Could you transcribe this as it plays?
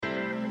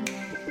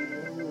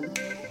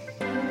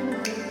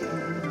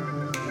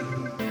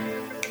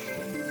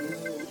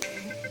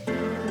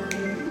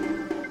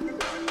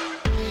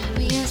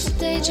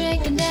we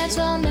drink and dance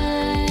all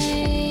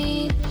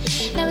night.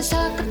 Now let's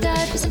talk of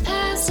diapers and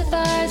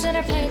pacifiers and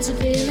our plates are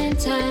feeling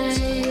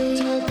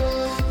tight.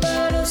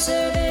 Bottle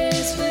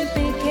service with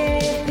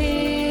BKP.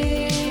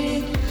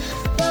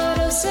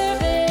 Bottle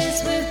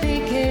service with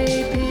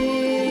BKP.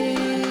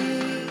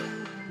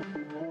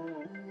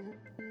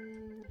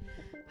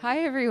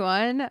 Hi,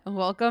 everyone.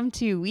 Welcome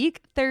to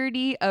week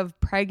 30 of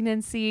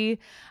pregnancy.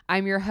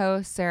 I'm your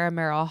host, Sarah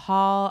Merrill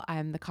Hall.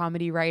 I'm the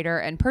comedy writer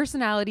and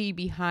personality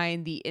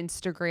behind the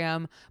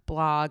Instagram,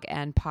 blog,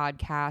 and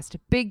podcast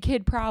Big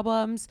Kid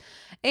Problems.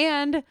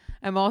 And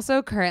I'm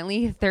also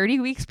currently 30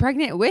 weeks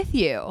pregnant with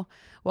you.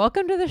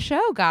 Welcome to the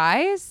show,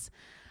 guys.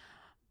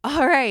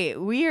 All right,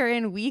 we are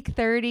in week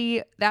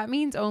 30. That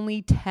means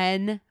only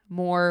 10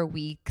 more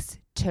weeks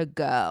to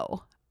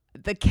go.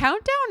 The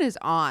countdown is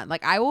on.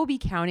 Like, I will be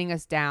counting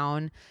us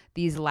down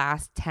these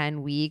last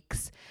 10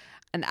 weeks.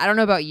 And I don't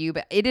know about you,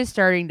 but it is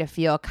starting to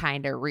feel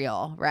kind of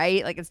real,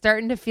 right? Like, it's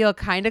starting to feel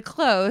kind of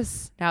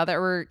close now that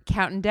we're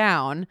counting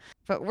down.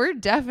 But we're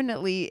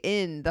definitely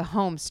in the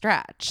home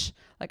stretch.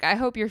 Like, I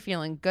hope you're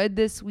feeling good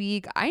this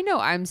week. I know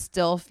I'm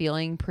still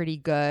feeling pretty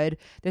good.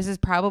 This is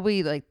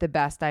probably like the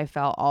best I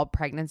felt all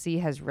pregnancy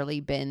has really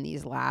been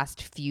these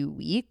last few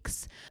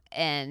weeks.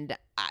 And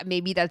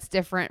maybe that's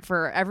different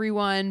for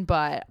everyone,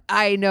 but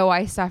I know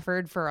I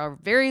suffered for a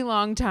very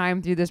long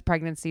time through this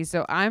pregnancy.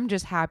 So I'm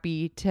just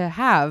happy to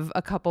have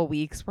a couple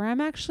weeks where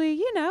I'm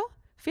actually,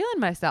 feeling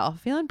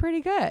myself, feeling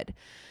pretty good.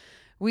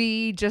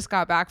 We just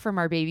got back from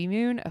our baby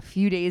moon a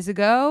few days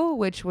ago,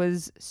 which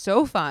was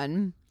so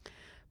fun.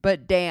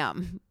 But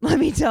damn, let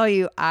me tell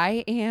you,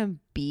 I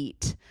am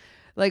beat.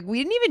 Like, we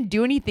didn't even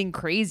do anything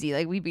crazy.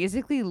 Like, we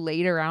basically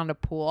laid around a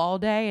pool all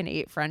day and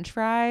ate French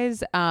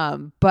fries.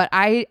 But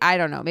I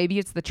don't know. Maybe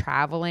it's the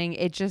traveling.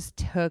 It just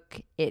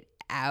took it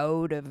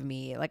out of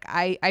me. Like,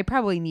 I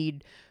probably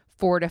need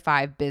 4 to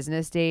 5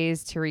 business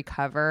days to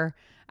recover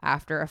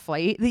after a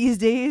flight these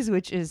days,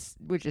 which is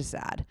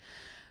sad.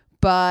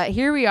 But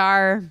here we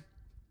are.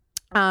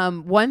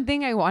 One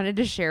thing I wanted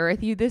to share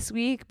with you this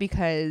week,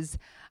 because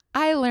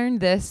I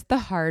learned this the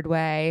hard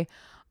way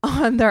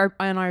on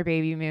our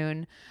baby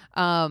moon.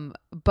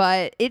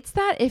 But it's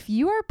that if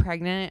you are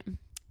pregnant,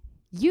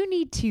 you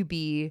need to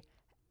be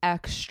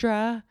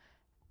extra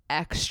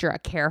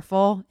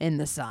careful in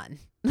the sun.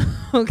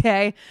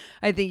 Okay.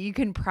 I think you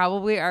can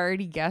probably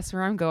already guess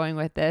where I'm going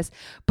with this,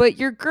 but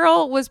your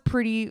girl was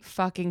pretty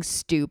fucking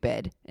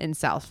stupid in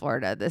South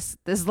Florida this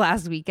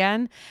last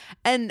weekend.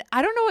 And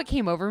I don't know what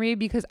came over me,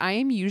 because I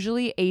am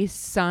usually a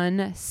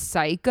sun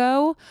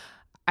psycho.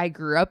 I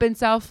grew up in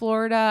South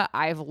Florida.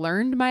 I've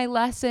learned my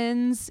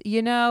lessons.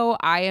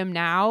 I am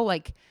now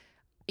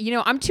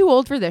I'm too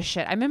old for this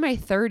shit. I'm in my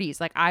 30s.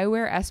 Like, I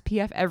wear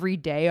SPF every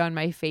day on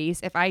my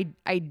face. If I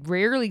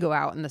rarely go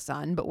out in the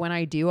sun, but when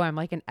I do, I'm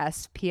like an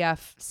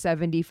SPF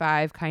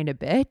 75 kind of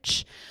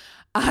bitch.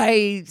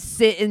 I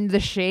sit in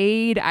the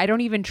shade. I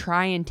don't even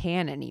try and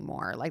tan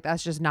anymore. Like,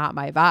 that's just not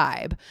my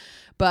vibe.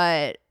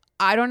 But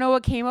I don't know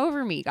what came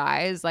over me,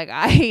 guys. Like,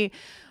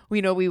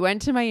 we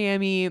went to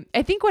Miami.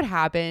 I think what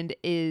happened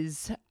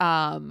is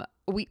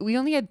we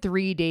only had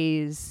 3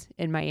 days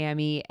in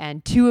Miami,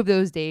 and 2 of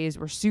those days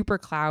were super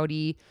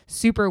cloudy,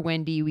 super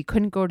windy. We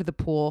couldn't go to the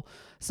pool.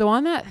 So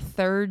on that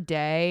 3rd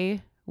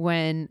day,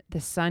 when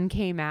the sun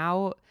came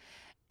out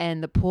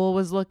and the pool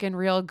was looking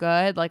real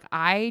good, like,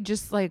 I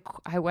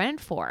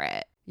went for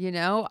it.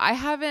 I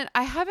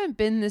haven't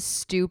been this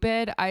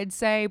stupid, I'd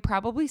say,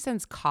 probably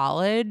since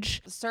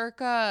college,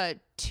 circa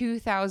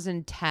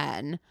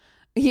 2010.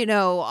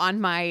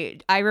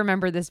 I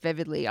remember this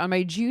vividly. On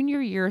my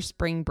junior year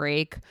spring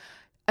break,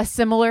 a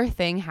similar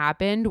thing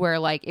happened where,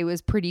 like, it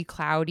was pretty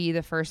cloudy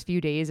the first few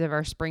days of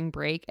our spring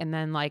break. And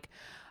then, like,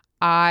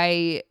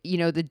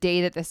 the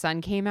day that the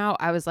sun came out,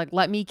 I was like,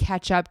 let me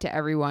catch up to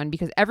everyone,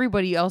 because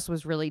everybody else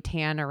was really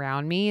tan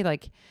around me.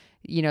 Like,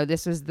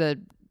 this was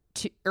the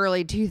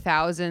early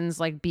 2000s,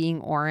 like,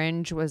 being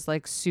orange was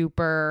like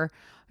super,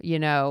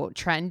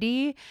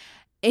 trendy.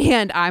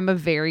 And I'm a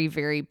very,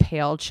 very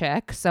pale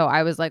chick. So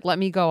I was like, let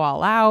me go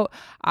all out.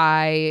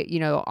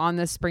 On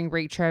the spring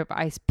break trip,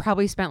 I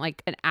probably spent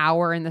like an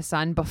hour in the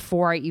sun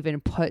before I even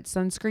put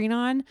sunscreen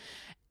on.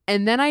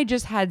 And then I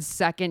just had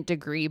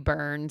 2nd-degree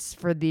burns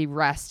for the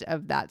rest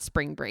of that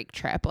spring break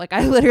trip. Like,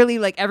 I literally,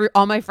 like,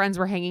 all my friends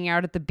were hanging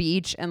out at the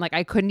beach, and like,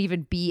 I couldn't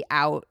even be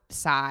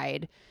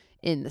outside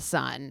in the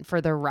sun for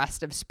the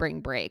rest of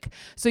spring break.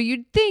 So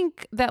you'd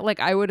think that,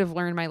 like, I would have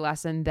learned my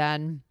lesson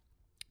then.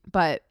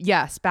 But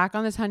yes, back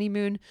on this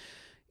honeymoon,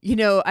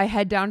 I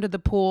head down to the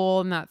pool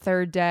on that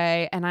 3rd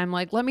day, and I'm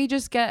like, let me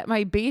just get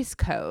my base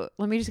coat.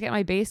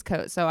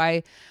 So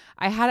I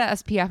had a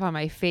SPF on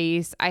my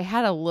face. I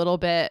had a little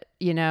bit,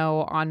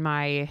 on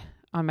my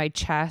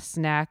chest,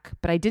 neck,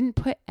 but I didn't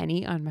put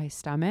any on my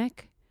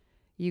stomach.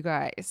 You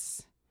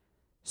guys,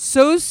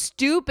 so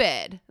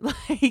stupid.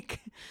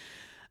 Like,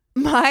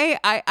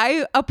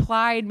 I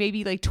applied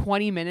maybe like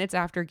 20 minutes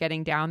after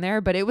getting down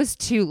there, but it was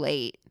too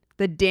late.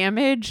 The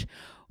damage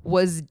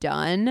was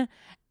done,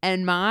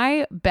 and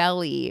my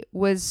belly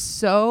was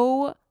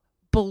so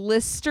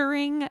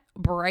blistering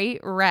bright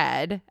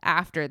red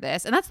after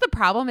this. And that's the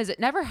problem, is it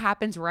never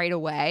happens right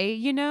away,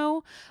 you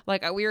know?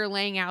 Like we were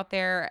laying out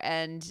there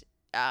and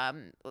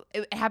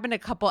it happened a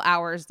couple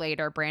hours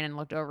later. Brandon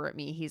looked over at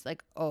me. He's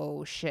like,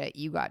 "Oh shit,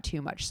 you got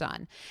too much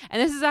sun."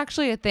 And this is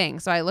actually a thing.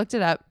 So I looked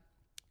it up.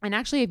 And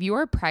actually, if you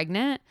are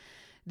pregnant,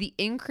 the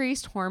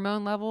increased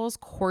hormone levels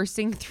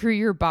coursing through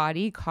your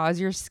body cause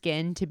your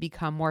skin to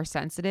become more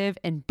sensitive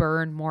and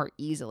burn more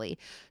easily.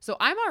 So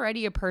I'm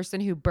already a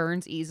person who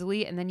burns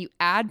easily, and then you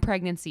add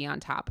pregnancy on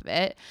top of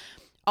it.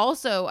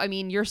 Also, I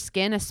mean, your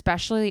skin,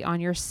 especially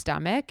on your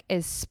stomach,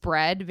 is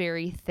spread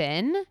very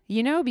thin,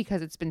 you know,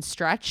 because it's been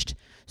stretched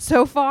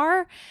so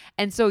far.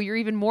 And so you're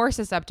even more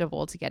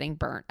susceptible to getting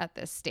burnt at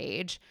this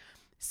stage.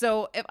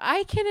 So if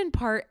I can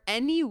impart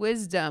any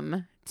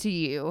wisdom to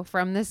you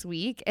from this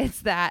week,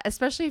 it's that,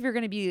 especially if you're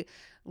going to be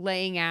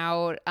laying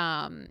out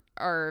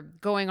or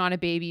going on a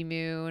baby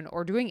moon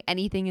or doing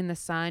anything in the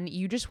sun,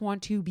 you just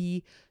want to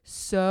be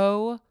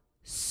so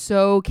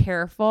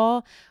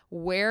careful.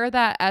 Wear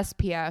that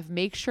SPF.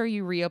 Make sure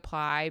you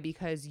reapply,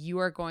 because you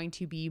are going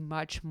to be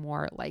much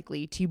more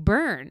likely to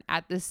burn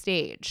at this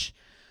stage,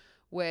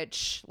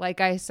 which,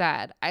 like I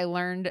said, I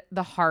learned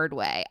the hard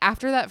way.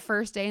 After that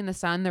first day in the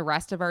sun, the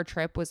rest of our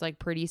trip was like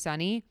pretty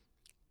sunny.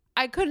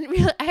 I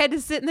had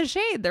to sit in the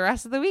shade the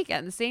rest of the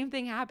weekend. The same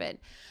thing happened.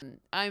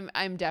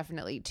 I'm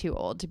definitely too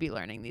old to be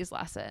learning these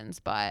lessons,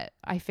 but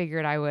I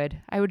figured I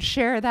would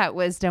share that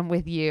wisdom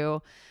with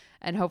you,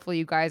 and hopefully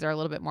you guys are a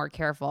little bit more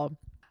careful.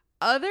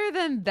 Other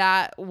than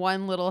that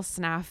one little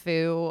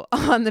snafu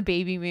on the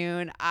baby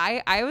moon,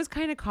 I was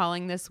kind of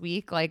calling this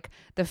week like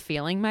the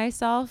feeling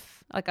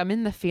myself. Like I'm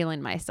in the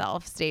feeling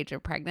myself stage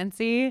of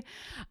pregnancy,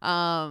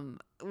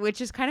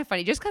 which is kind of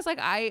funny, just because like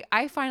I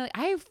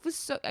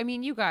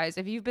mean, you guys,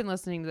 if you've been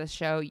listening to this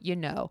show, you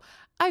know,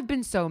 I've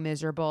been so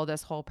miserable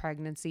this whole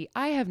pregnancy.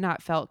 I have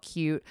not felt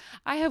cute.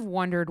 I have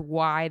wondered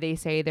why they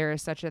say there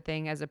is such a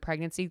thing as a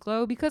pregnancy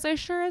glow, because I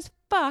sure as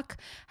fuck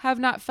have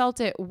not felt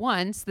it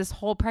once this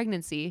whole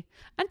pregnancy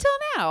until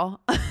now.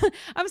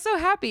 I'm so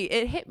happy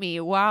it hit me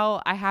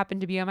while I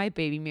happened to be on my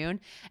baby moon.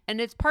 And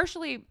it's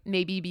partially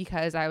maybe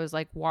because I was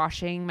like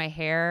washing my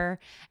hair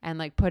and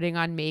like putting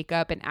on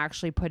makeup and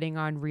actually putting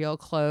on real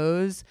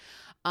clothes.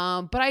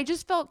 But I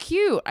just felt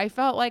cute. I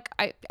felt like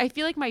I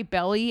feel like my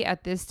belly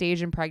at this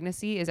stage in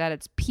pregnancy is at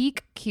its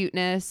peak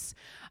cuteness.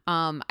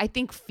 I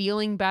think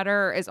feeling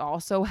better is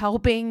also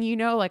helping, you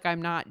know, like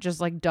I'm not just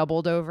like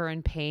doubled over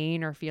in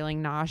pain or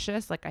feeling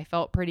nauseous. Like I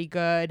felt pretty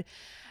good.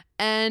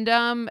 And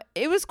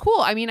it was cool.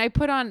 I mean,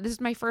 this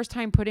is my first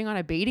time putting on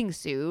a bathing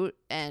suit,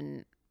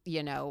 and,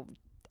 you know,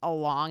 a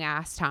long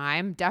ass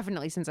time,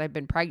 definitely since I've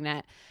been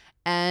pregnant.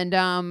 And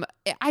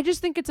I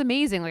just think it's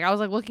amazing. Like I was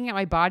like looking at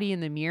my body in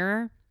the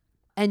mirror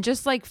and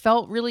just like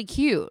felt really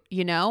cute,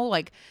 you know?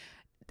 Like,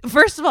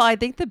 first of all, I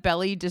think the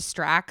belly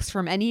distracts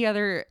from any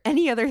other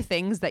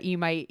things that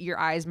your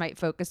eyes might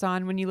focus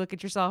on when you look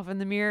at yourself in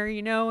the mirror,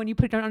 you know, when you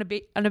put on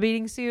a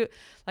bathing suit.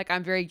 Like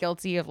I'm very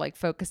guilty of like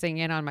focusing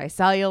in on my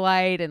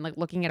cellulite and like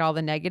looking at all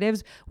the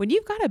negatives. When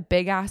you've got a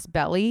big ass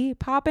belly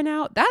popping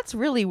out, that's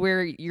really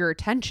where your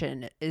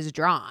attention is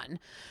drawn.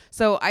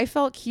 So I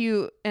felt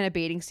cute in a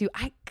bathing suit.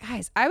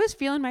 I was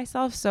feeling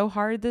myself so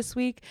hard this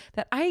week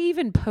that I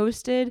even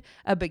posted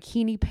a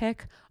bikini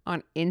pic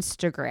on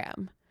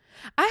Instagram.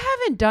 I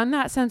haven't done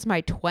that since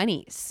my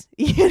 20s,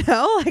 you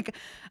know, like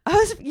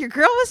your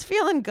girl was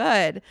feeling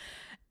good.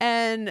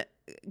 And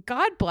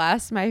God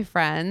bless my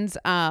friends.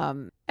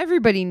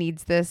 Everybody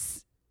needs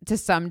this to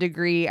some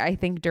degree, I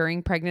think,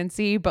 during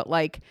pregnancy, but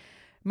like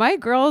my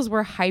girls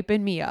were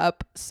hyping me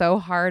up so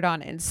hard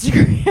on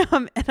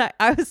Instagram. And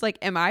I was like,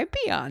 am I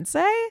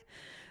Beyonce?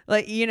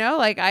 Like, you know,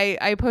 like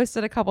I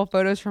posted a couple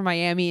photos from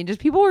Miami, and just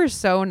people were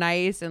so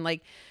nice and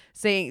like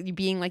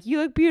being like, you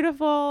look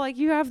beautiful, like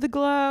you have the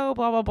glow,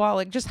 blah, blah, blah,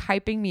 like just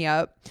hyping me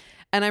up.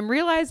 And I'm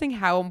realizing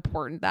how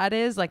important that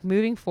is, like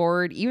moving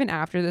forward, even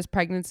after this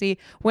pregnancy.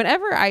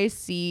 Whenever I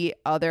see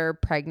other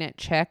pregnant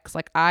chicks,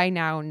 like I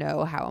now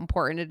know how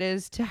important it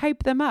is to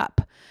hype them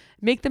up,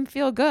 make them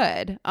feel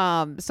good.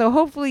 So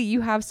hopefully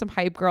you have some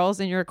hype girls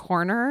in your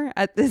corner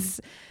at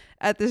this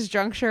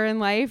juncture in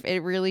life.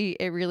 It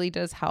really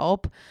does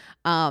help.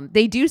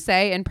 They do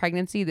say in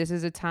pregnancy, this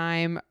is a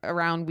time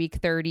around week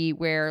 30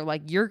 where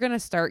like you're going to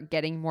start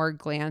getting more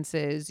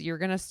glances.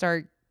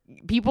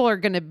 People are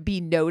going to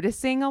be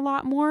noticing a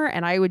lot more.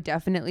 And I would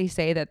definitely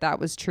say that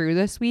was true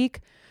this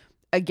week.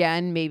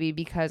 Again, maybe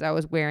because I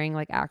was wearing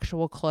like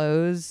actual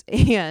clothes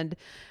and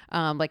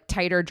like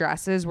tighter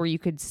dresses where you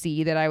could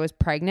see that I was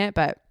pregnant.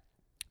 But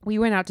we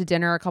went out to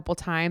dinner a couple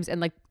times, and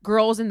like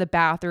girls in the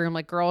bathroom,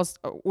 like girls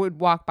would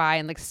walk by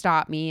and like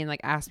stop me and like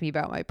ask me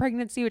about my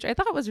pregnancy, which I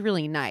thought was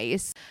really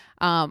nice.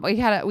 We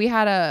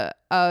had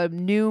a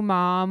new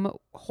mom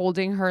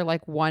holding her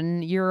like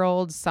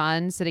 1-year-old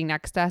son sitting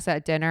next to us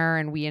at dinner,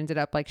 and we ended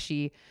up like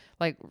she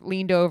like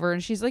leaned over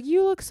and she's like,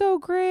 "You look so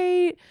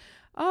great.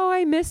 Oh,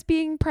 I miss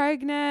being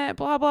pregnant,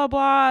 blah, blah,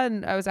 blah."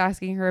 And I was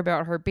asking her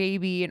about her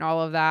baby and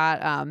all of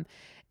that.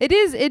 It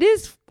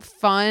is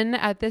fun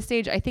at this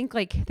stage. I think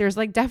like there's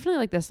like definitely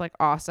like this like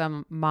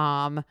awesome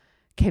mom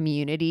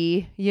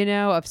community,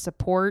 of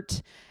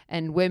support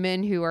and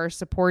women who are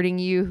supporting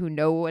you, who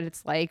know what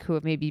it's like, who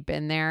have maybe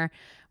been there,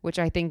 which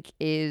I think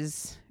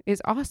is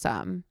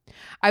awesome.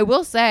 I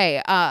will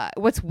say,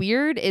 what's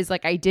weird is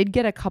like I did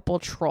get a couple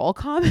troll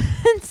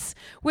comments,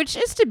 which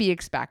is to be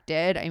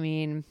expected. I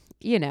mean,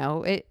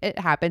 it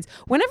happens.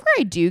 Whenever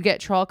I do get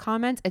troll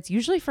comments, it's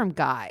usually from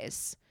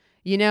guys.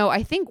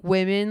 I think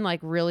women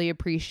like really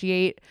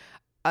appreciate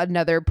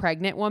another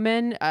pregnant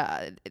woman.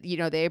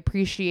 They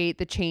appreciate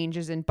the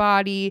changes in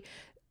body.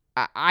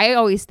 I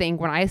always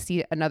think when I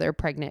see another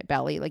pregnant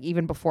belly, like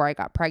even before I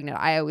got pregnant,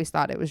 I always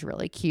thought it was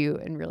really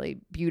cute and really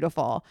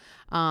beautiful.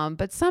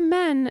 But some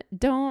men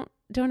don't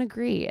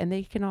agree, and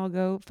they can all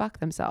go fuck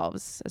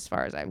themselves as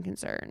far as I'm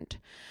concerned.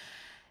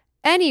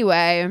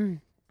 Anyway,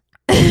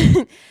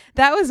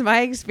 that was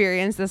my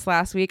experience this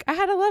last week. I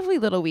had a lovely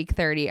little week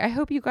 30. I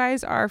hope you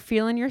guys are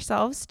feeling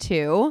yourselves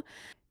too.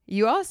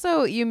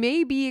 You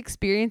may be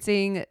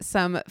experiencing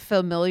some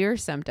familiar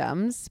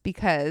symptoms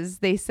because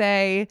they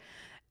say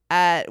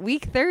at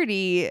week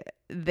 30,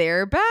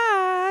 they're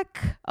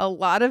back. A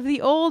lot of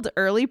the old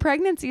early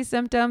pregnancy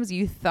symptoms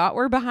you thought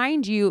were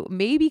behind you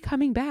may be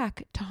coming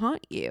back to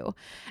haunt you,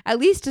 at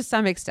least to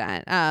some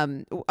extent.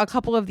 A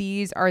couple of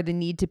these are the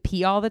need to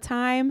pee all the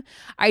time.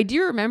 I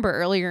do remember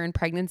earlier in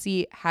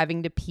pregnancy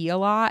having to pee a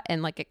lot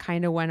and like it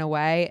kind of went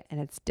away,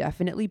 and it's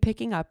definitely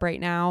picking up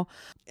right now.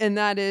 And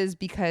that is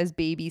because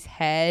baby's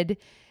head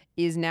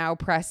is now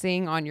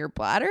pressing on your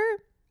bladder.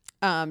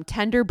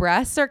 Tender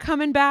breasts are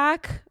coming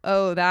back.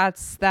 Oh,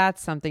 that's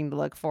something to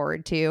look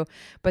forward to.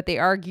 But they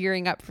are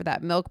gearing up for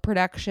that milk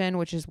production,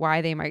 which is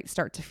why they might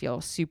start to feel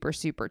super,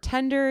 super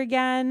tender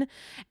again.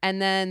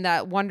 And then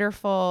that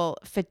wonderful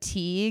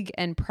fatigue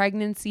and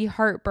pregnancy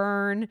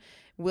heartburn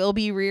will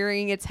be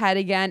rearing its head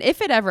again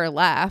if it ever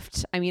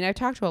left. I mean, I've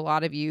talked to a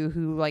lot of you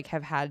who like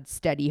have had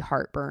steady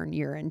heartburn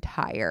your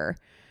entire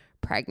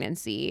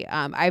pregnancy.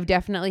 I've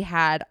definitely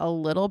had a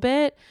little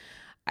bit.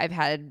 I've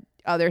had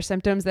other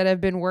symptoms that have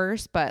been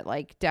worse, but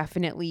like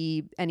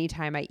definitely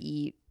anytime I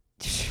eat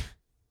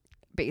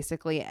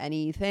basically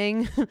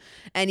anything,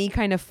 any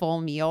kind of full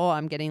meal,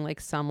 I'm getting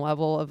like some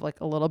level of like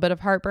a little bit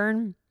of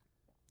heartburn.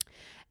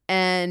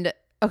 And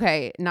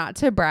okay, not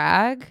to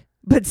brag,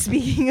 but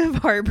speaking of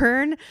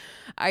heartburn,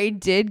 I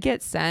did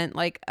get sent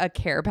like a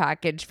care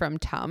package from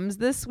Tums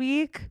this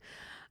week.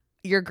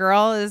 Your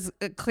girl is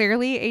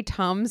clearly a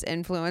Tums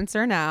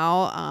influencer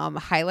now,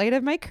 highlight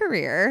of my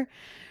career.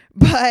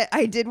 But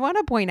I did want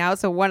to point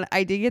out,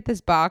 I did get this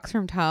box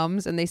from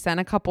Tums and they sent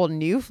a couple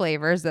new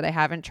flavors that I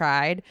haven't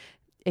tried.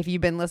 If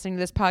you've been listening to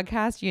this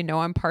podcast, you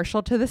know I'm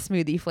partial to the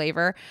smoothie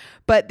flavor.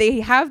 But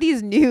they have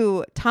these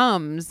new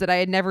Tums that I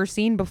had never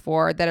seen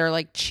before that are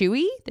like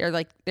chewy. They're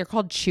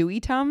called Chewy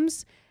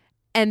Tums,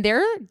 and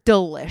they're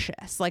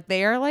delicious. Like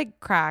they are like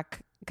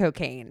crack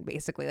cocaine,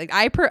 basically. Like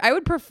I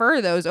would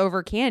prefer those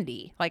over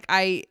candy. Like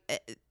I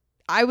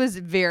was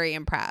very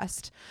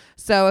impressed.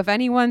 So if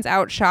anyone's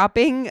out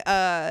shopping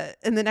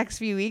in the next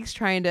few weeks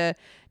trying to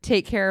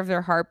take care of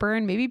their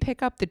heartburn, maybe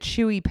pick up the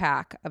chewy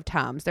pack of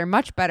Tums. They're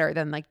much better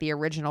than like the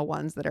original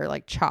ones that are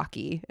like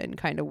chalky and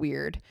kind of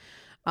weird.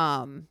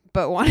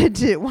 But wanted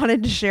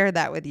to share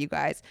that with you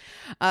guys.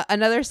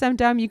 Another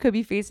symptom you could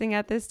be facing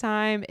at this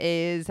time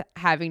is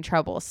having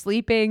trouble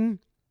sleeping.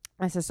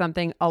 This is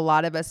something a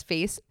lot of us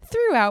face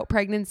throughout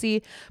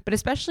pregnancy, but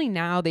especially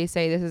now they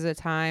say this is a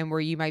time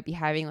where you might be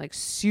having like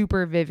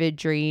super vivid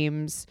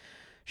dreams,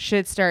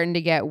 shit's starting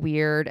to get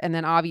weird. And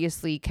then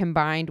obviously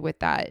combined with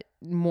that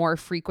more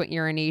frequent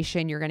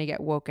urination, you're going to get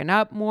woken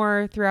up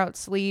more throughout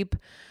sleep.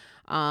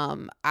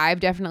 I've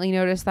definitely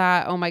noticed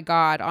that. Oh my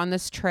God. On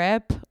this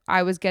trip,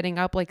 I was getting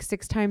up like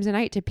 6 times a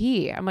night to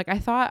pee. I'm like, I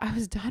thought I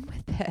was done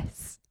with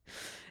this.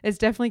 It's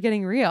definitely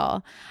getting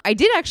real. I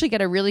did actually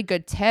get a really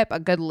good tip, a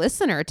good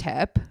listener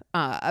tip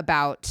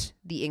about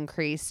the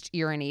increased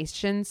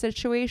urination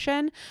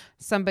situation.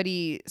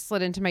 Somebody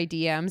slid into my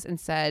DMs and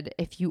said,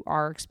 if you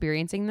are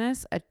experiencing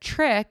this, a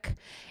trick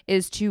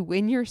is to,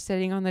 when you're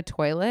sitting on the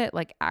toilet,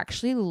 like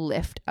actually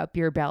lift up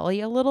your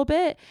belly a little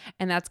bit.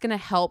 And that's going to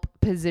help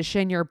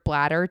position your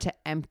bladder to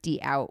empty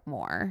out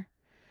more.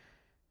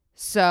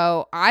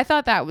 So I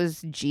thought that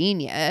was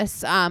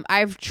genius.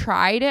 I've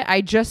tried it.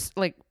 I just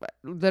like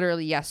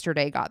literally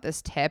yesterday got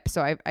this tip.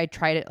 So I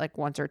tried it like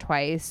once or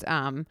twice.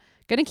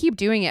 Gonna keep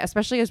doing it,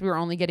 especially as we're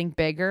only getting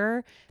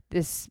bigger.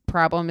 This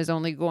problem is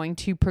only going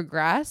to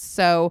progress.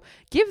 So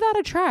give that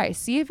a try.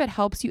 See if it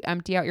helps you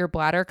empty out your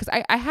bladder. Cause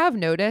I have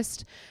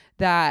noticed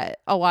that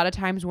a lot of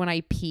times when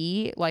I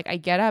pee, like I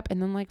get up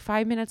and then like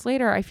 5 minutes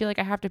later, I feel like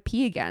I have to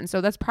pee again.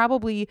 So that's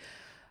probably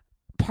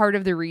part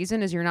of the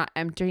reason is you're not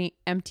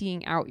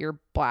emptying out your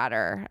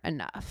bladder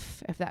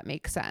enough, if that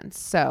makes sense.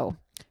 So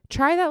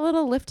try that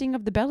little lifting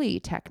of the belly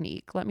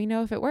technique. Let me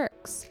know if it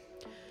works.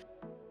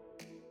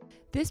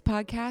 This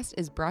podcast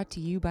is brought to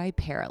you by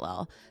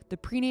Parallel, the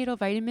prenatal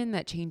vitamin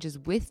that changes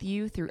with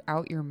you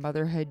throughout your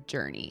motherhood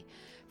journey.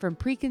 From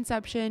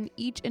preconception,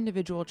 each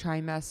individual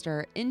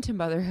trimester, into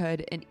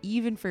motherhood, and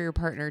even for your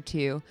partner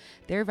too,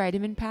 their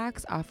vitamin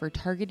packs offer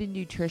targeted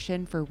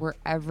nutrition for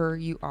wherever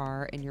you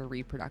are in your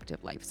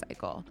reproductive life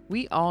cycle.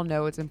 We all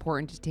know it's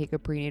important to take a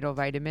prenatal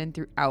vitamin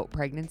throughout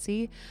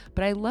pregnancy,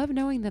 but I love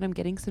knowing that I'm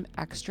getting some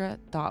extra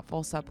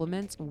thoughtful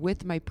supplements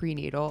with my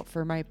prenatal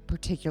for my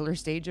particular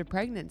stage of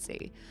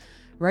pregnancy.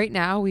 Right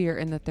now, we are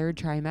in the 3rd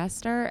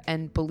trimester,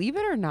 and believe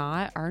it or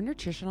not, our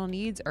nutritional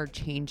needs are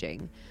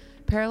changing.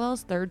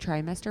 Parallel's 3rd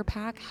trimester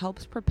pack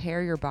helps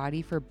prepare your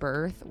body for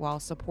birth while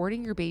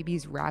supporting your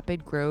baby's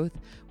rapid growth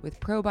with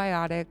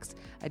probiotics,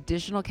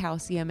 additional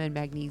calcium and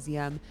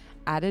magnesium,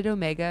 added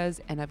omegas,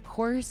 and of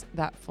course,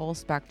 that full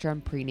spectrum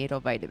prenatal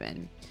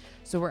vitamin.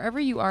 So wherever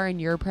you are in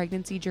your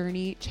pregnancy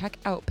journey, check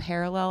out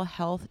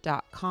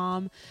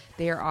parallelhealth.com.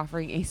 They are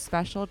offering a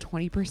special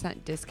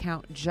 20%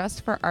 discount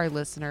just for our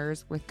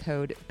listeners with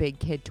code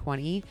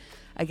BIGKID20.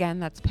 Again,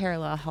 that's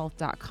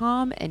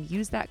parallelhealth.com and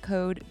use that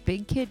code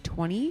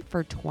BIGKID20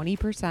 for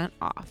 20%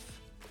 off.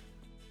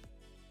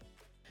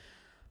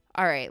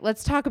 All right,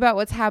 let's talk about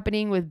what's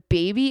happening with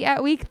baby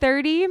at week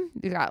 30.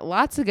 We got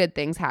lots of good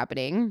things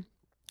happening.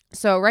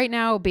 So right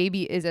now,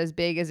 baby is as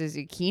big as a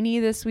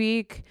zucchini this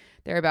week.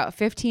 They're about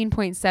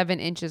 15.7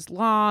 inches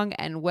long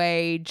and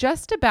weigh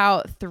just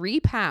about 3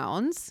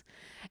 pounds.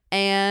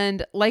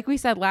 And like we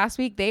said last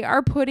week, they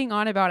are putting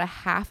on about a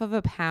half of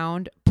a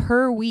pound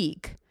per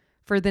week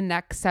for the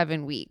next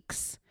 7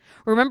 weeks.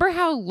 Remember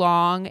how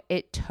long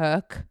it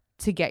took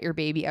to get your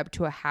baby up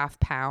to a half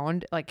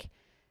pound? Like,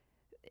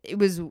 it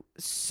was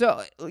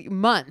so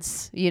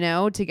months,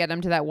 to get them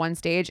to that one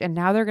stage. And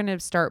now they're going to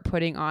start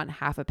putting on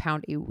half a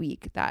pound a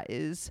week. That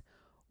is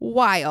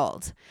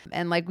wild.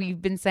 And like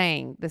we've been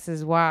saying, this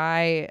is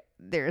why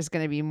there's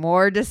going to be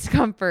more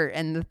discomfort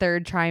in the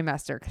 3rd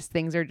trimester, because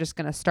things are just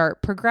going to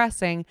start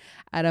progressing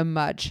at a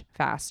much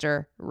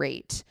faster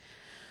rate.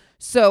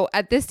 So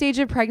at this stage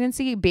of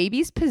pregnancy,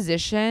 baby's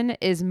position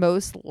is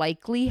most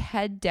likely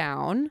head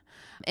down.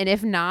 And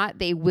if not,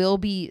 they will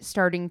be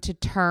starting to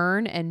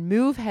turn and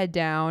move head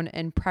down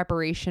in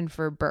preparation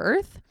for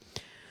birth.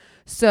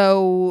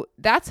 So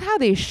that's how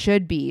they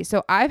should be.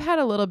 So I've had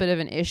a little bit of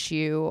an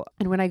issue.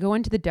 And when I go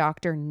into the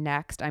doctor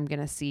next, I'm going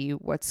to see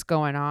what's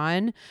going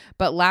on.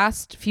 But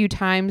last few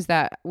times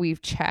that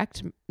we've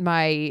checked,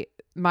 my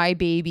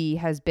baby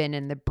has been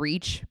in the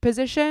breech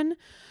position,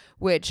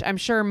 which I'm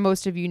sure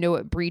most of you know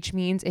what breech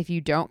means. If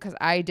you don't, because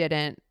I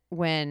didn't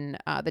when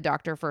the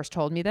doctor first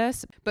told me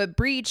this. But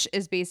breech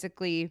is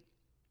basically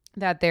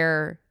that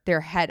they're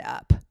head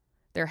up.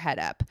 They're head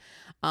up.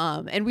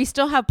 And we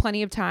still have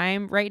plenty of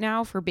time right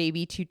now for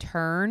baby to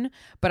turn,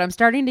 but I'm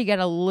starting to get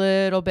a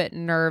little bit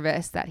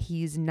nervous that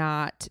he's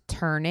not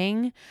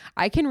turning.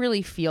 I can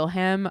really feel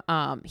him.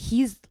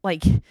 He's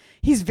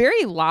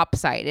very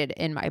lopsided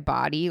in my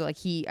body. Like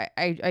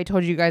I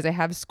told you guys I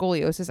have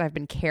scoliosis. I've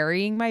been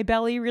carrying my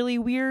belly really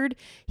weird.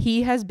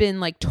 He has been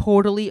like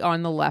totally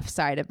on the left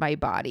side of my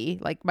body.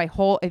 Like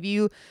if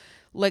you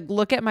like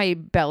look at my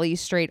belly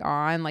straight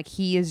on, like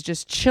he is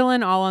just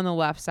chilling all on the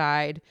left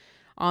side.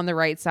 On the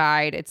right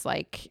side, it's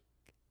like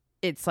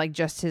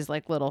just his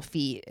like little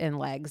feet and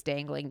legs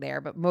dangling there,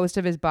 but most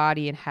of his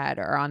body and head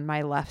are on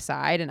my left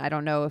side, and I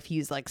don't know if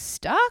he's like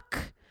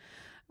stuck.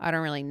 I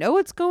don't really know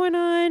what's going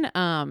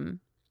on.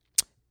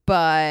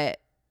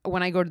 But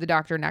when I go to the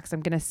doctor next,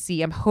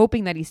 I'm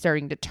hoping that he's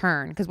starting to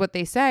turn, because what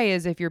they say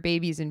is if your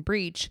baby's in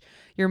breech,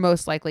 you're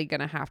most likely going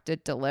to have to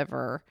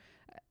deliver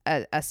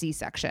a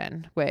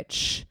C-section,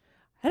 which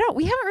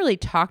we haven't really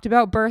talked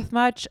about birth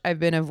much. I've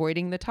been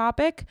avoiding the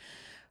topic.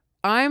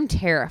 I'm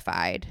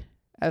terrified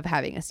of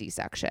having a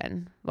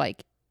C-section,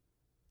 like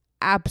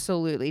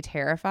absolutely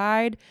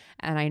terrified.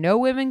 And I know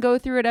women go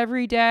through it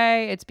every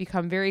day. It's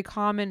become very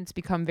common. It's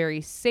become very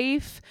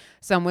safe.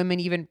 Some women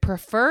even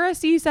prefer a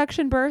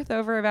C-section birth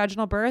over a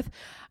vaginal birth.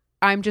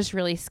 I'm just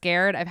really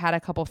scared. I've had a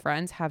couple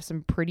friends have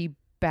some pretty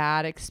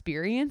bad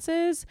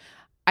experiences.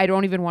 I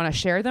don't even want to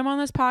share them on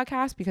this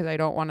podcast because I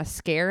don't want to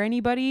scare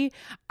anybody.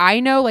 I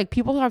know like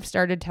people have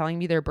started telling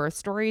me their birth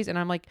stories, and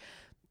I'm like,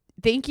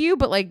 thank you.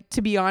 But like,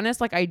 to be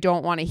honest, like I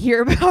don't want to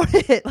hear about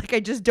it. Like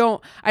I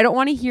don't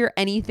want to hear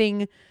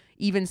anything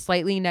even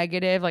slightly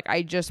negative. Like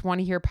I just want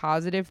to hear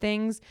positive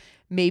things.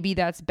 Maybe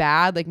that's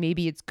bad. Like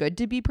maybe it's good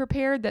to be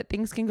prepared that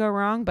things can go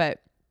wrong. But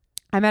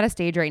I'm at a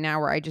stage right now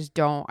where I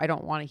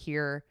don't want to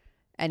hear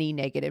any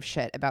negative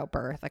shit about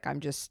birth. Like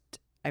I'm just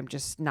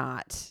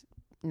not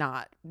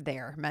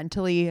there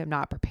mentally. I'm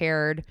not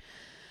prepared.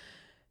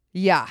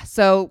 Yeah.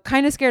 So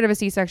kind of scared of a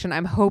C-section.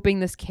 I'm hoping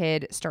this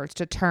kid starts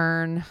to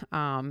turn.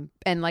 And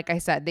like I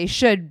said, they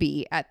should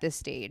be at this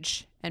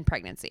stage in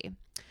pregnancy.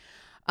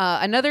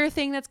 Another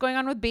thing that's going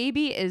on with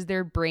baby is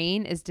their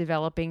brain is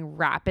developing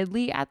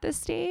rapidly at this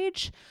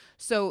stage.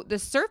 So the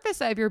surface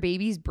of your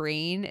baby's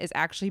brain is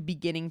actually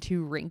beginning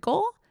to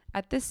wrinkle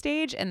at this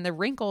stage. And the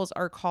wrinkles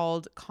are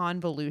called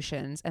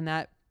convolutions. And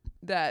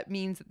that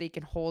means that they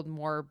can hold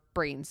more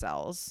brain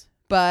cells,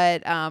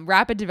 but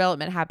rapid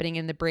development happening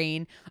in the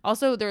brain.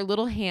 Also, their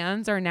little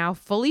hands are now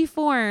fully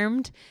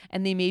formed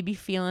and they may be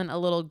feeling a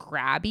little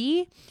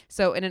grabby.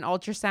 So in an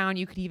ultrasound,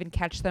 you could even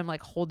catch them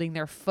like holding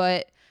their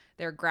foot.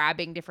 They're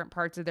grabbing different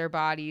parts of their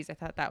bodies. I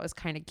thought that was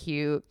kind of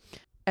cute.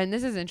 And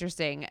this is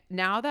interesting.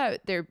 Now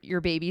that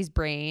your baby's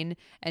brain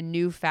and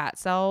new fat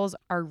cells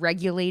are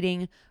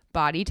regulating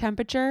body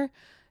temperature,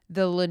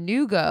 the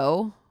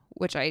lanugo,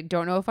 which I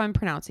don't know if I'm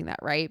pronouncing that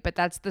right, but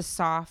that's the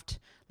soft,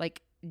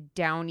 like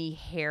downy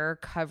hair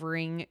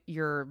covering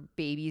your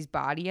baby's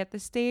body at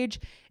this stage,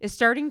 is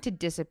starting to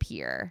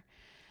disappear.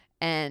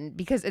 And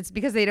because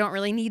they don't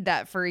really need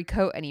that furry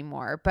coat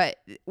anymore. But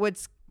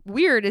what's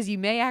weird is you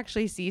may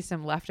actually see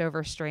some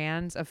leftover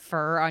strands of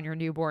fur on your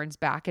newborn's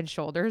back and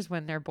shoulders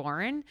when they're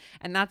born.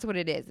 And that's what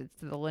it is.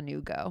 It's the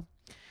lanugo.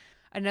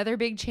 Another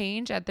big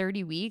change at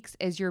 30 weeks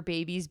is your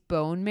baby's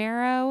bone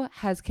marrow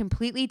has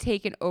completely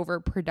taken over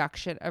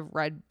production of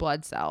red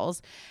blood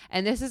cells.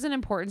 And this is an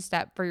important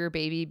step for your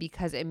baby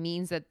because it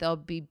means that they'll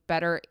be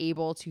better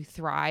able to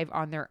thrive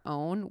on their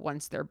own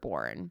once they're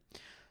born.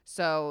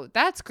 So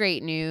that's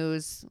great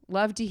news.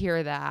 Love to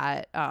hear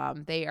that.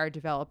 They are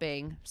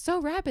developing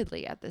so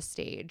rapidly at this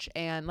stage.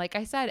 And like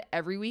I said,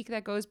 every week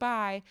that goes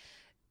by,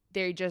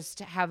 they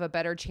just have a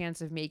better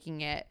chance of making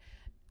it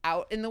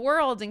out in the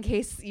world in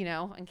case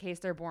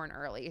they're born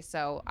early.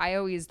 So I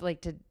always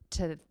like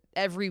to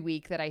every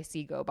week that I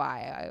see go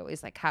by, I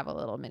always like have a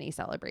little mini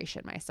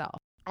celebration myself.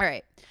 All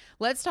right,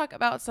 let's talk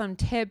about some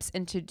tips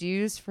and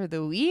to-dos for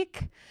the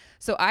week.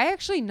 So I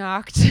actually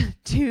knocked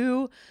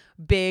 2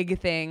 big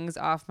things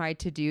off my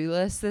to-do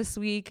list this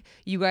week.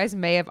 You guys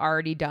may have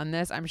already done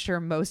this. I'm sure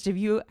most of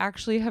you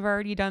actually have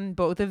already done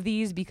both of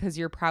these because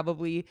you're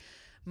probably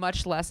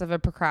much less of a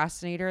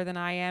procrastinator than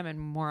I am and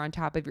more on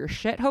top of your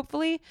shit,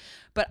 hopefully.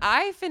 But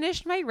I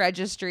finished my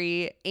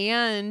registry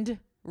and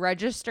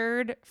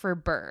registered for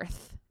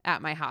birth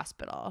at my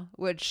hospital,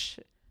 which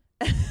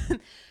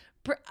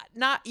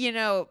not,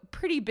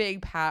 pretty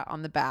big pat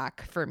on the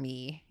back for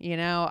me.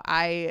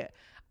 I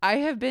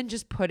have been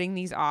just putting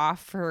these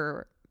off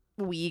for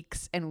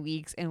weeks and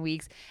weeks and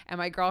weeks. And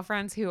my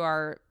girlfriends who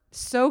are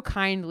so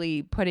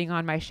kindly putting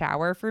on my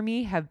shower for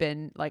me have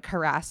been like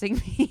harassing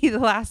me the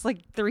last like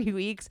 3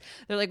 weeks.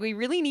 They're like, we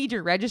really need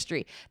your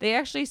registry. They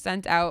actually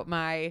sent out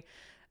my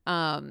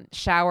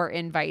shower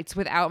invites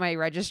without my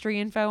registry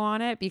info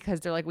on it because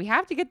they're like, we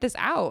have to get this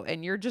out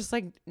and you're just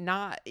like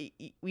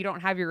we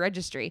don't have your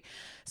registry.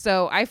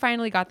 So I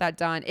finally got that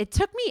done. It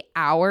took me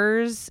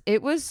hours.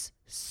 It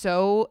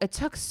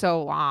took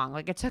so long.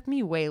 Like it took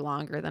me way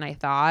longer than I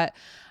thought.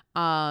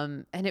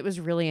 And it was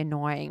really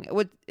annoying.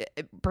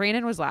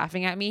 Brandon was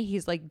laughing at me.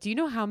 He's like, do you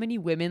know how many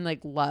women like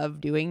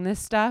love doing this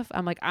stuff?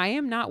 I'm like, I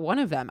am not one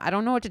of them. I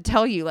don't know what to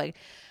tell you. Like,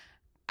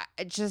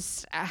 it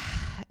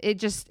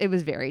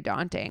was very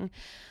daunting.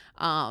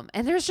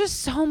 And there's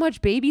just so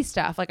much baby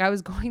stuff. Like I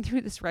was going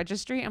through this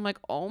registry. I'm like,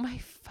 oh my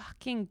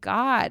fucking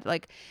God.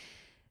 Like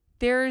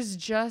there's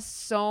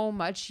just so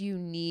much you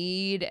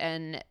need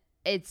and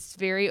it's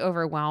very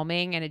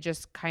overwhelming, and it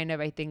just kind of,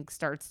 I think,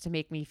 starts to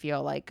make me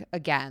feel like,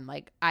 again,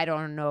 like I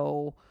don't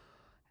know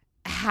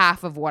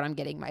half of what I'm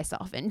getting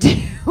myself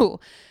into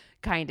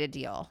kind of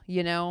deal,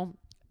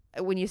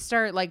 when you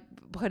start like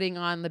putting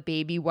on the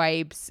baby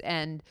wipes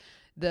and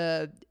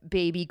the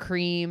baby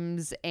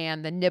creams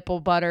and the nipple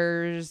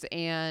butters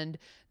and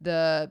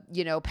the,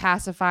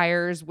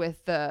 pacifiers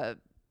with the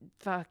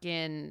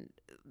fucking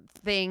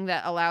thing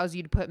that allows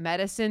you to put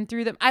medicine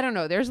through them. I don't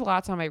know. There's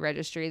lots on my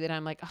registry that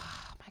I'm like,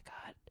 oh,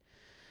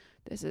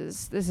 this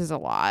is a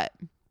lot.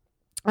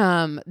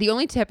 The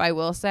only tip I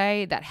will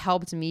say that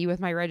helped me with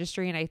my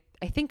registry, and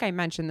I think I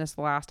mentioned this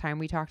the last time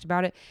we talked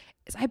about it,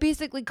 is I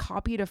basically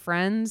copied a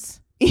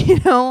friend's.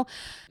 There's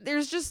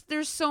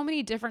so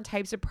many different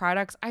types of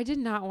products. I did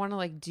not want to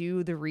like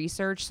do the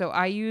research, so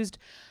I used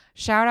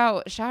shout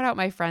out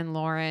my friend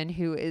Lauren,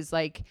 who is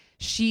like,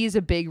 she's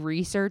a big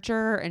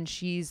researcher and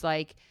she's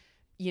like,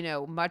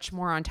 much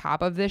more on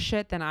top of this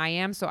shit than I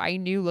am. So I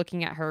knew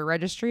looking at her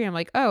registry, I'm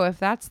like, oh, if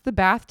that's the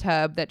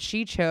bathtub that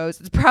she chose,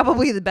 it's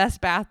probably the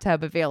best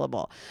bathtub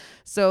available.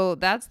 So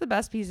that's the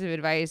best piece of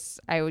advice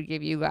I would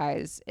give you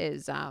guys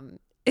is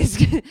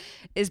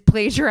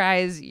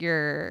plagiarize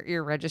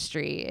your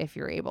registry if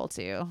you're able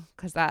to,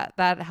 because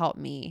that helped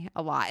me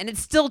a lot. And it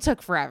still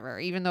took forever,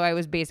 even though I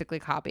was basically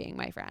copying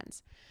my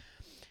friends.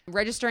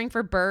 Registering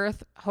for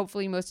birth,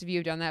 hopefully most of you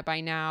have done that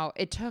by now.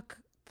 It took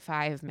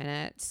 5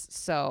 minutes.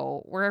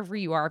 So wherever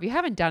you are, if you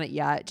haven't done it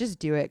yet, just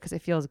do it because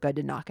it feels good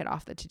to knock it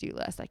off the to-do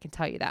list. I can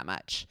tell you that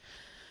much.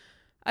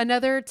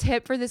 Another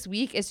tip for this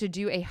week is to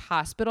do a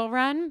hospital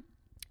run.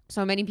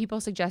 So many people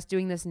suggest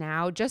doing this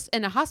now.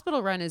 And a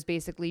hospital run is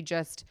basically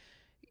just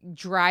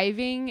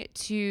driving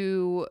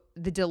to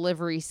the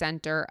delivery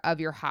center of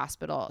your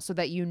hospital so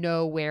that you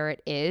know where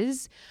it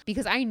is.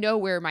 Because I know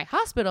where my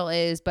hospital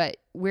is, but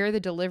where the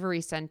delivery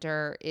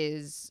center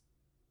is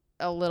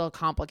a little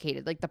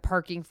complicated. Like the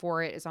parking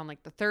for it is on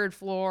like the 3rd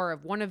floor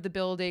of one of the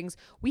buildings.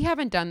 We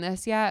haven't done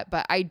this yet,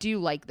 but I do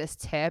like this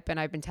tip, and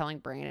I've been telling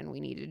Brandon we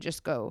need to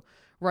just go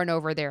run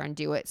over there and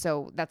do it.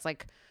 So that's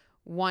like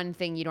one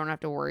thing you don't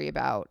have to worry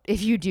about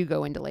if you do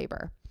go into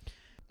labor.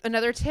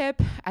 Another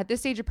tip at this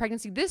stage of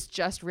pregnancy, this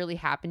just really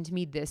happened to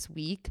me this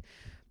week.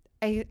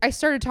 I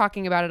started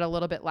talking about it a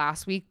little bit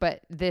last week, but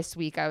this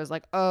week I was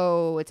like,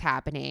 oh, it's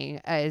happening,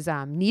 is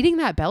needing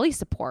that belly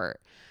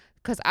support.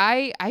 Because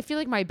I feel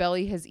like my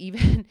belly has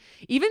even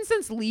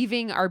since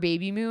leaving our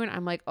baby moon,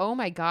 I'm like, oh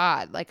my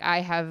God, like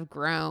I have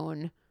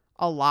grown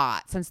a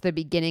lot since the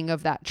beginning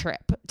of that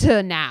trip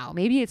to now.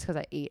 Maybe it's because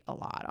I ate a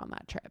lot on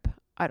that trip.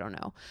 I don't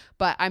know.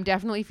 But I'm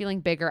definitely feeling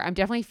bigger. I'm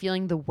definitely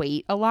feeling the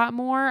weight a lot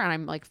more. And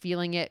I'm like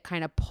feeling it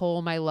kind of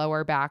pull my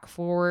lower back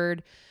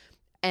forward.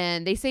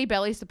 And they say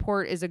belly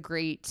support is a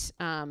great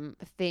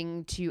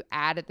thing to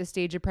add at this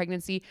stage of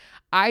pregnancy.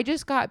 I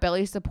just got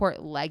belly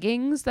support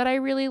leggings that I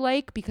really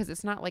like because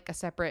it's not like a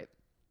separate.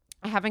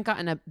 I haven't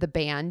gotten the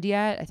band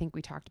yet. I think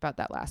we talked about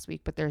that last week,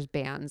 but there's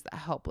bands that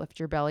help lift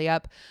your belly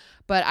up.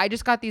 But I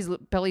just got these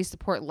belly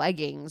support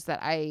leggings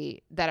that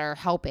are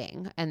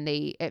helping, and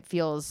it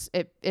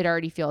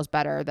already feels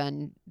better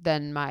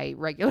than my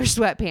regular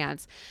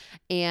sweatpants.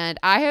 And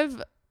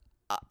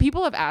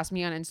people have asked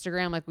me on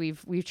Instagram, like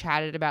we've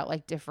chatted about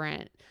like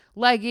different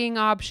legging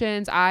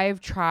options.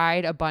 I've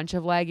tried a bunch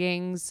of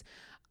leggings.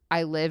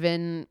 I live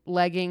in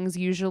leggings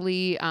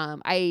usually.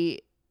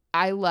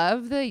 I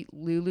love the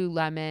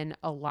Lululemon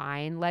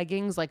Align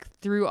leggings, like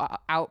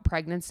throughout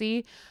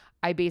pregnancy.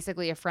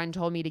 A friend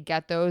told me to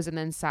get those and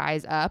then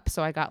size up.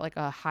 So I got like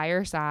a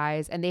higher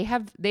size, and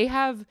they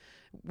have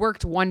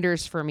worked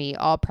wonders for me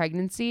all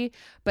pregnancy.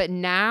 But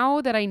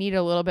now that I need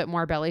a little bit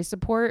more belly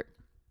support,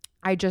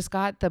 I just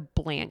got the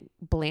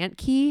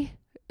Blanqui,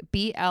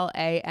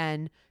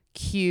 BLANQI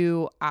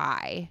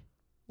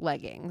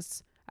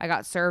leggings. I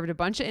got served a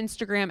bunch of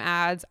Instagram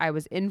ads. I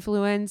was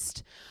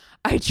influenced.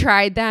 I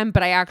tried them,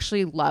 but I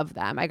actually love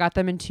them. I got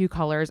them in 2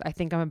 colors. I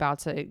think I'm about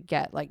to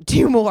get like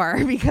 2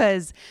 more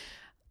because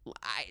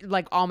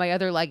all my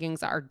other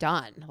leggings are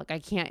done. Like I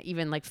can't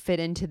even like fit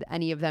into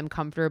any of them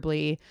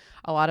comfortably.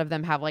 A lot of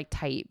them have like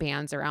tight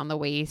bands around the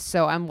waist.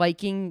 So I'm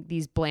liking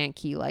these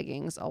Blanqui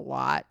leggings a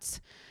lot.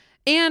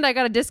 And I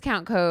got a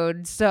discount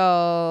code,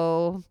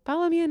 so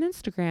follow me on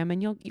Instagram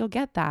and you'll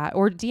get that,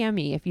 or DM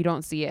me if you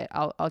don't see it.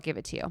 I'll give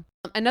it to you.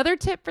 Another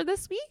tip for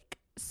this week.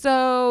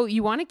 So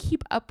you want to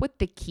keep up with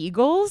the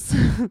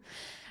Kegels.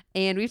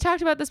 And we've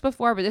talked about this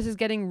before, but this is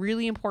getting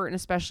really important,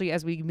 especially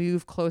as we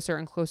move closer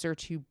and closer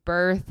to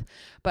birth.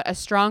 But a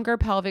stronger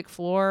pelvic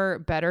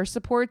floor better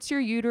supports your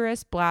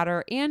uterus,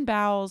 bladder, and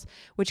bowels,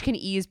 which can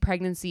ease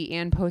pregnancy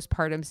and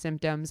postpartum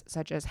symptoms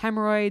such as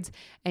hemorrhoids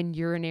and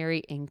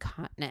urinary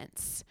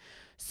incontinence.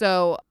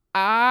 So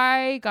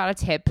I got a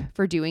tip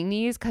for doing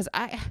these because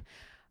I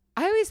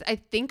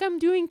think I'm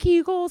doing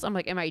Kegels. I'm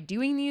like, am I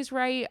doing these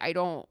right? I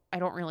don't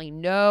really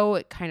know.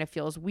 It kind of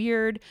feels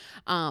weird.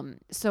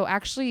 So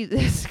actually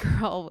this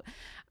girl,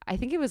 I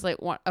think it was like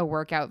a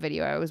workout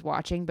video I was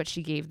watching, but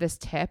she gave this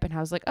tip and I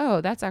was like,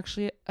 oh, that's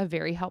actually a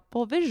very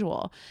helpful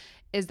visual,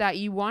 is that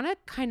you want to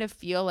kind of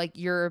feel like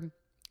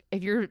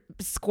if you're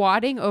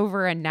squatting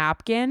over a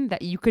napkin,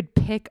 that you could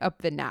pick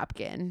up the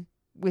napkin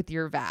with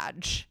your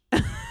vag.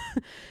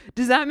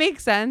 Does that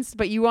make sense?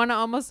 But you want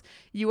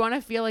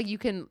to feel like you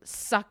can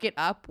suck it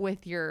up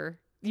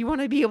you want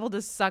to be able to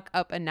suck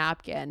up a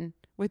napkin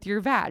with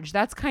your vag.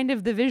 That's kind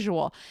of the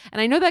visual. And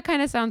I know that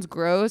kind of sounds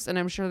gross. And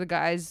I'm sure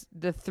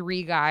the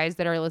 3 guys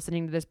that are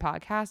listening to this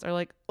podcast are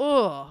like,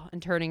 oh,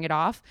 and turning it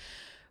off.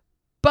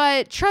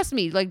 But trust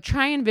me, like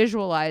try and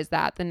visualize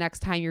that the next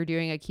time you're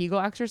doing a Kegel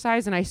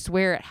exercise. And I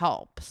swear it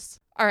helps.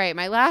 All right.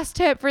 My last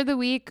tip for the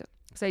week,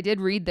 because I did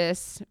read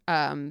this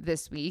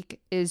week,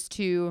 is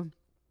to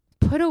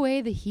put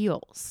away the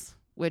heels,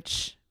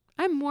 which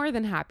I'm more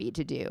than happy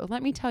to do,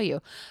 let me tell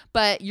you.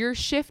 But your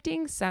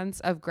shifting sense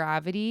of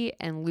gravity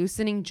and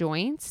loosening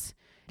joints,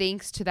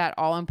 thanks to that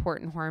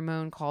all-important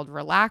hormone called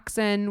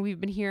relaxin we've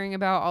been hearing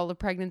about all of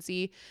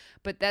pregnancy,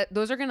 but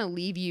those are going to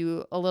leave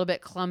you a little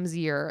bit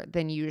clumsier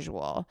than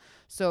usual.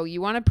 So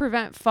you want to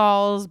prevent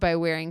falls by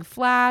wearing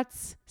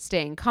flats,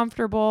 staying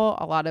comfortable.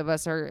 A lot of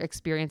us are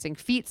experiencing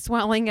feet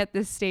swelling at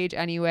this stage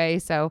anyway,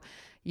 so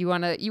you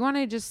want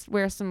to just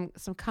wear some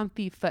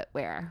comfy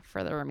footwear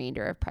for the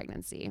remainder of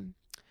pregnancy.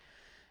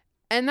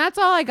 And that's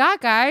all I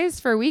got, guys,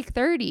 for week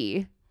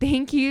 30.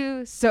 Thank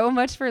you so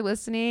much for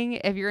listening.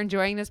 If you're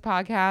enjoying this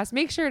podcast,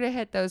 make sure to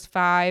hit those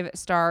 5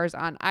 stars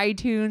on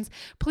iTunes.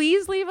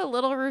 Please leave a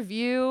little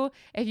review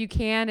if you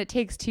can. It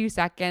takes 2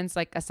 seconds,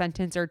 like a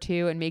sentence or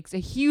 2, and makes a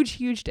huge,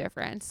 huge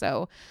difference.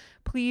 So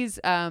please,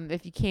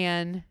 if you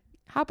can,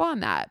 hop on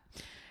that.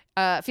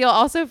 Feel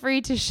also free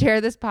to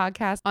share this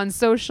podcast on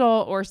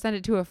social or send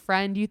it to a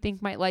friend you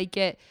think might like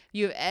it. If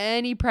you have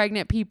any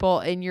pregnant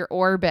people in your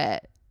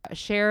orbit,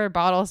 share a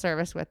bottle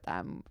service with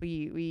them.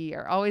 We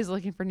are always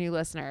looking for new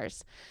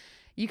listeners.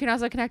 You can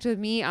also connect with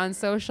me on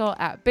social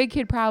at Big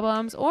Kid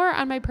Problems or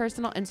on my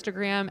personal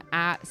Instagram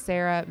at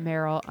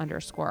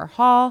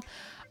SarahMerrill_Hall.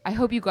 I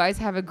hope you guys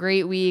have a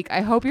great week. I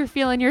hope you're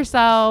feeling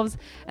yourselves,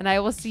 and I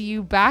will see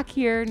you back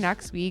here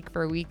next week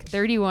for week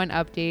 31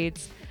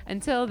 updates.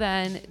 Until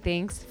then,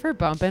 thanks for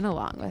bumping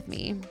along with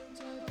me.